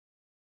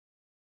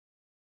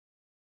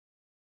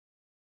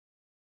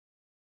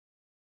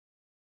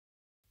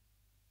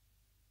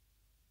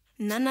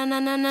Na na na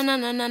na na na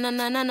na na na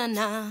na na na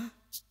na.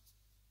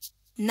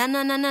 Na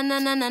na na na na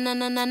na na na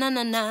na na na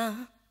na na.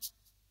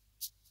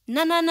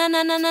 Na na na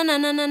na na na na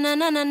na na na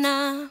na na na.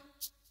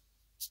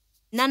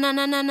 Na na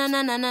na na na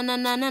na na na na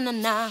na na na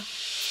na.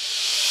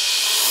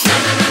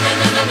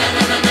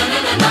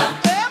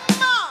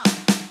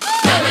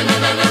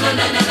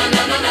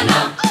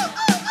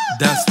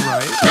 That's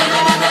right.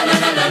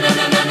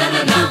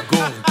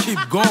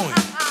 Keep going.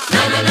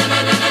 Don't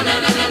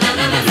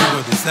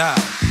figure this out.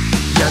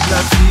 Y'a de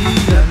la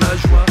vie, y'a de la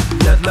joie,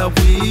 y'a de la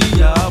vie,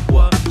 y'a à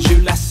boire. J'ai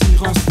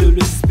l'assurance de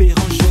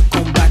l'espérance, je veux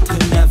combattre,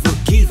 never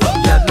give up.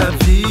 Y'a de la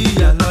vie,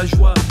 y'a de la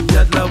joie,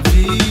 y'a de la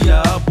vie,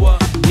 y'a à boire.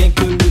 Bien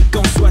que le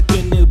temps soit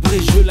ténébré,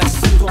 j'ai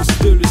l'assurance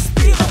de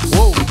l'espérance.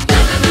 Wow.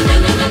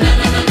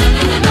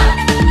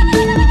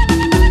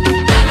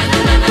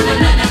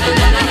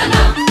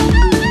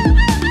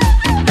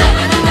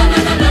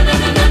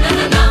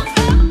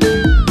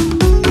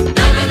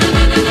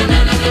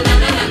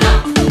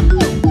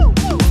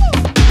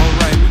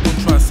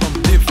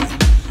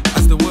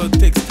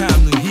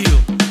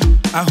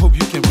 I hope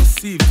you can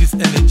receive this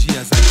energy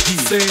as I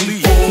give. Say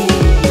please.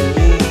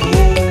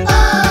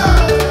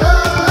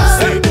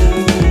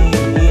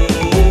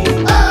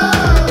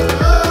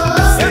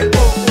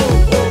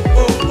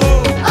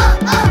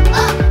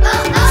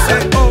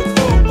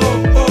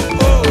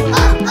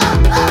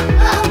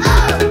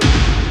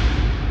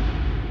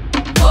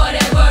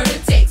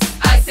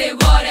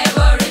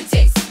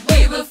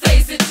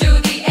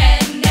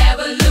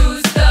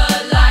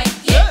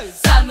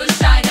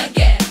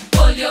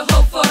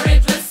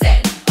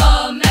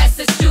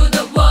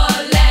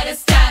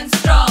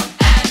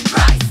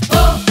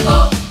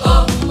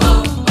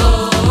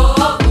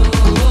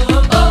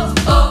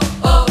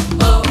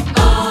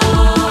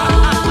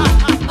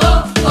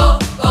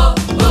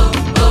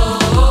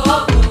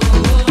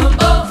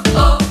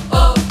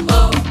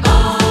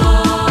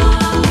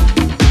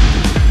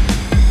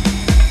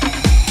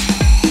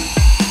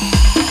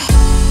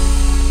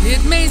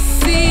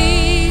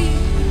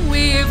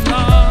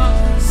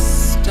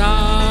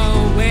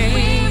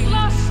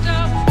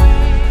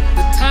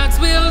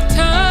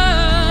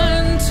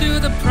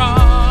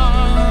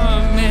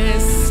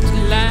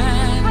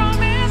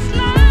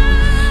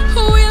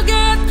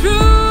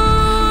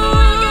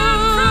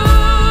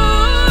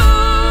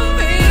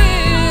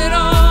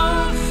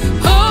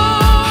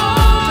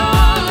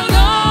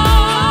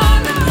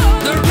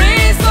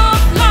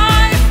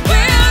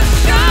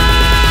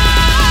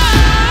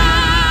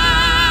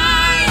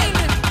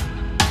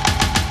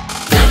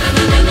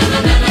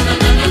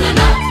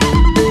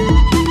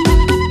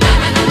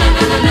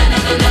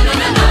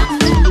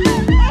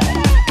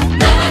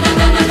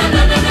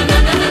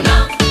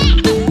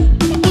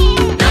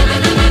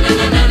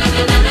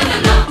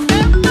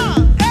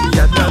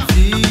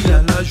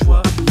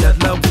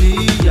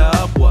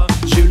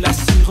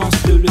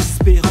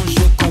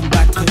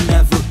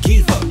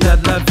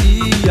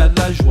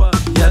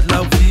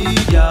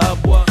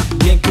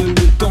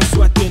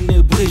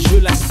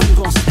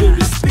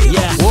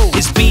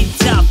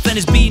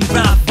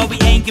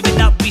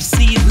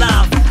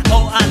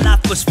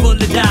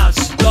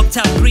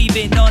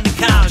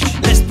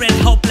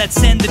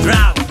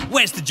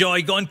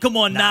 Joy going, come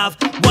on now.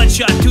 1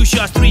 shot, 2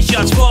 shots, 3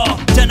 shots, 4.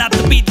 Turn up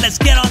the beat, let's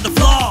get on the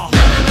floor.